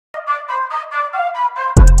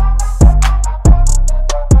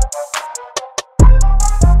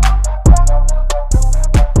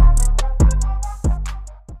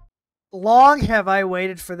long have I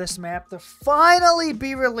waited for this map to finally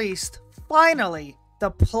be released. Finally.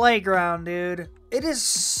 The playground, dude. It is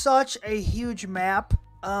such a huge map.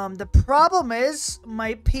 The problem is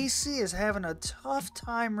my PC is having a tough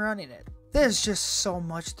time running it. There's just so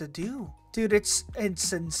much to do. Dude, it's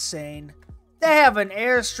insane. They have an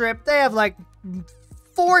airstrip. They have like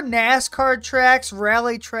 4 NASCAR tracks,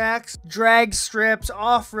 rally tracks, drag strips,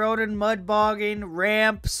 off-roading, mud bogging,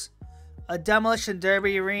 ramps, a demolition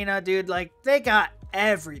derby arena, dude. Like, they got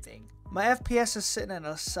everything. My FPS is sitting at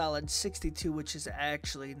a solid 62, which is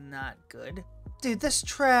actually not good. Dude, this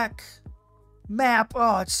track map,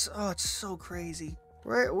 oh, it's so crazy.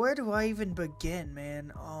 Where do I even begin,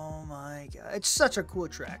 man? Oh my god. It's such a cool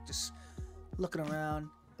track. Just looking around.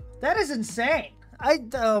 That is insane.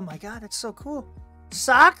 Oh my god, it's so cool.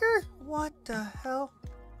 Soccer? What the hell?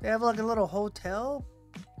 They have like a little hotel?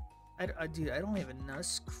 Dude, I don't even know.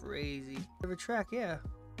 It's crazy. Every track, yeah.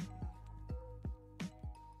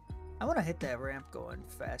 I want to hit that ramp going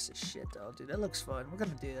fast as shit, though, dude. That looks fun. We're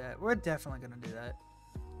going to do that. We're definitely going to do that.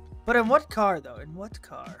 But in what car, though? In what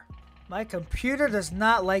car? My computer does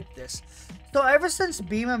not like this. So ever since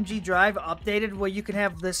Beamng Drive updated where you can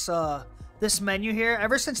have this this menu here,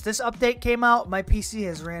 ever since this update came out, my PC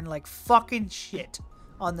has ran like fucking shit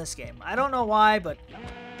on this game. I don't know why, but...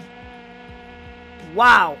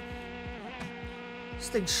 Wow. This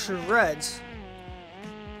thing shreds.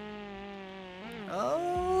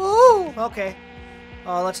 Oh, okay.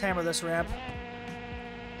 Oh, let's hammer this ramp.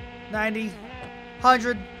 90,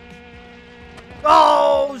 100.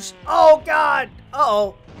 Oh god.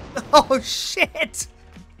 Uh-oh. Oh shit.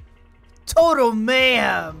 Total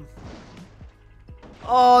mayhem.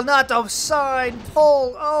 Oh, not the sign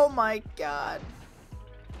pole. Oh my god.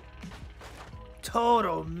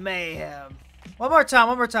 Total mayhem. One more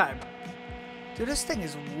time. Dude, this thing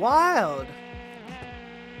is wild.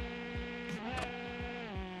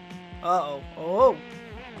 Uh-oh. Oh.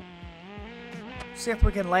 See if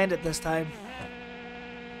we can land it this time.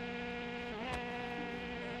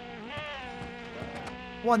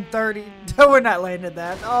 $130. We're not landing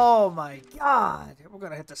that. Oh my god. We're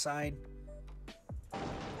gonna hit the sign.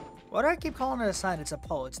 Why do I keep calling it a sign? It's a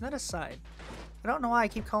pole. It's not a sign. I don't know why I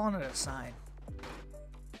keep calling it a sign.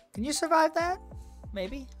 Can you survive that?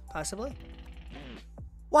 Maybe. Possibly.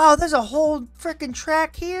 Wow, there's a whole freaking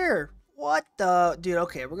track here. What the dude?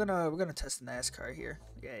 Okay, we're gonna test the NASCAR here.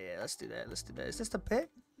 Yeah, let's do that. Is this the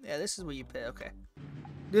pit? Yeah, this is where you pit. Okay,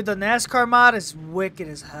 dude, the NASCAR mod is wicked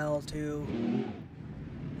as hell too.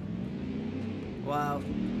 Wow,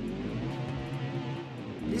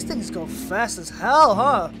 these things go fast as hell,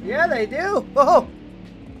 huh? Yeah, they do. Whoa.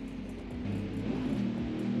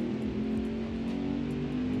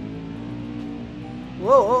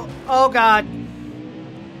 Whoa! Oh god,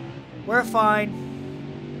 we're fine.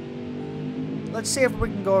 Let's see if we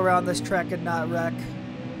can go around this track and not wreck.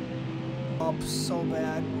 Oh, so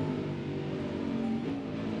bad.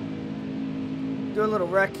 Do a little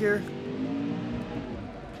wreck here.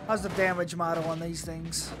 How's the damage model on these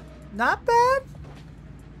things? Not bad.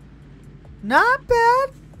 Not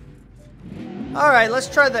bad. Alright, let's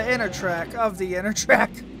try the inner track of the inner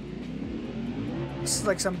track. This is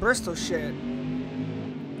like some Bristol shit.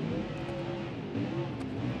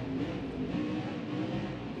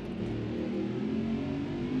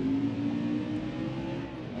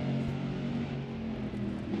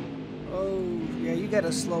 You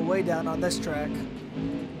gotta slow way down on this track.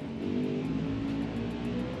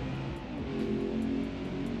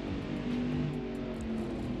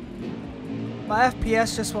 My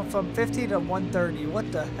FPS just went from 50 to 130. What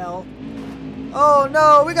the hell? Oh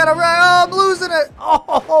no, we got a wreck. Oh, I'm losing it.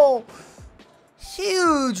 Oh,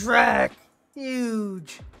 huge wreck.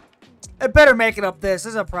 Huge. It better make it up this.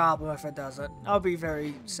 There's a problem if it doesn't. I'll be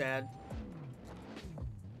very sad.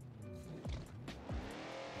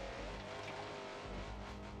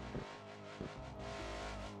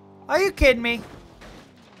 Are you kidding me?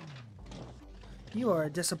 You are a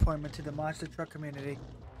disappointment to the monster truck community.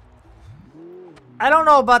 I don't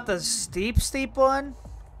know about the steep one.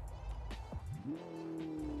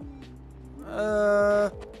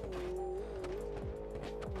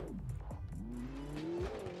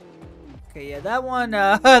 Okay, yeah, that one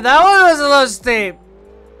that one was a little steep.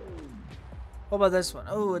 What about this one?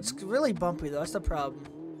 Oh, it's really bumpy though. That's the problem.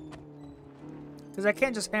 Because I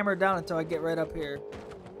can't just hammer it down until I get right up here.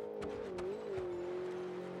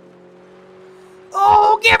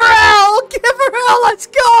 Oh, give her hell! Give her hell! Let's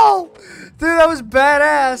go! Dude, that was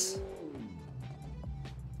badass.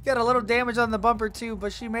 Got a little damage on the bumper too,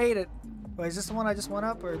 but she made it. Wait, is this the one I just went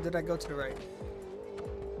up, or did I go to the right?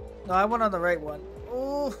 No, I went on the right one.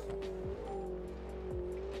 Oh.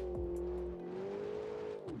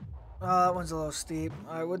 That one's a little steep.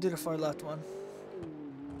 Alright, we'll do the far left one.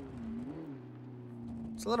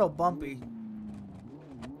 It's a little bumpy.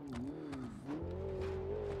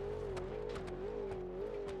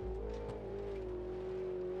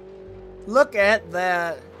 Look at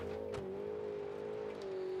that.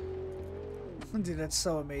 Dude, that's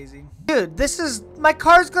so amazing. Dude, this is... My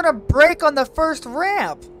car's gonna break on the first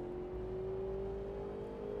ramp.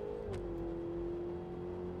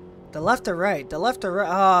 The left or right? The left or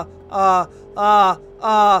right? Oh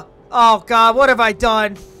god, what have I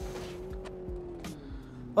done?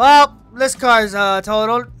 Well, this car's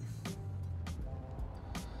totaled.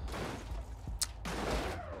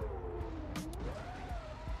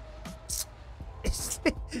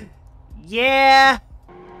 Yeah.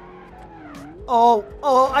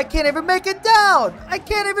 Oh, I can't even make it down. I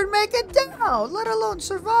can't even make it down, let alone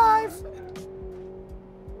survive.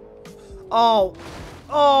 Oh.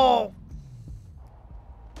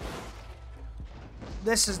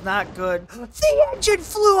 This is not good. The engine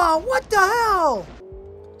flew out. What the hell?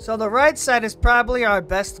 So the right side is probably our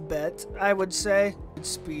best bet, I would say.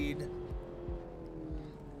 Speed.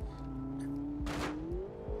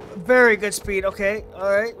 Very good speed. Okay.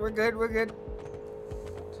 Alright. We're good. We're good.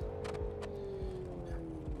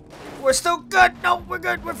 We're still good. No, we're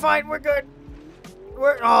good. We're fine. We're good.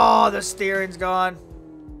 Oh, the steering's gone.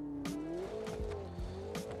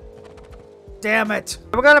 Damn it.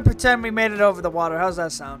 We're gonna pretend we made it over the water. How's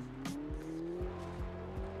that sound?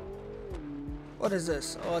 What is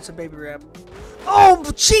this? Oh, it's a baby ramp. Oh,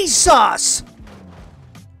 Jesus!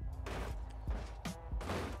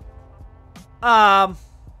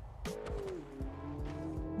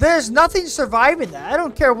 There's nothing surviving that. I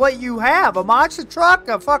don't care what you have. A monster truck,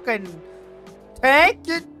 a fucking tank.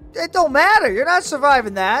 It don't matter. You're not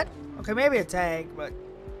surviving that. Okay, maybe a tank, but...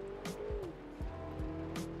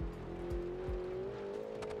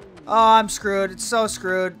 Oh, I'm screwed. It's so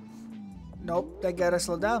screwed. Nope, they gotta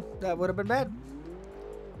slow down. That would have been bad.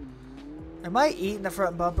 Am I eating the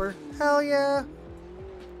front bumper? Hell yeah.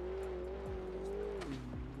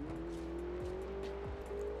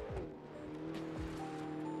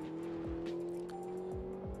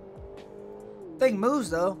 Thing moves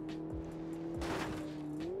though.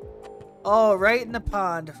 Oh, right in the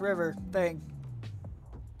pond, river thing.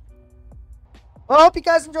 Well, I hope you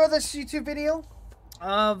guys enjoyed this YouTube video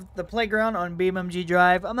of the playground on Beamng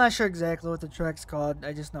Drive. I'm not sure exactly what the track's called.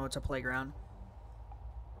 I just know it's a playground.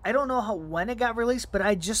 I don't know when it got released, but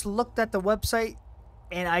I just looked at the website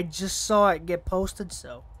and I just saw it get posted,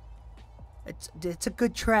 so it's a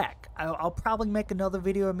good track. I'll probably make another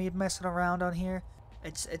video of me messing around on here.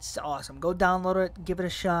 It's awesome. Go download it, give it a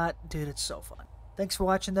shot. Dude, it's so fun. Thanks for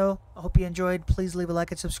watching though. I hope you enjoyed. Please leave a like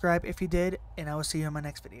and subscribe if you did, and I will see you in my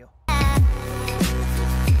next video.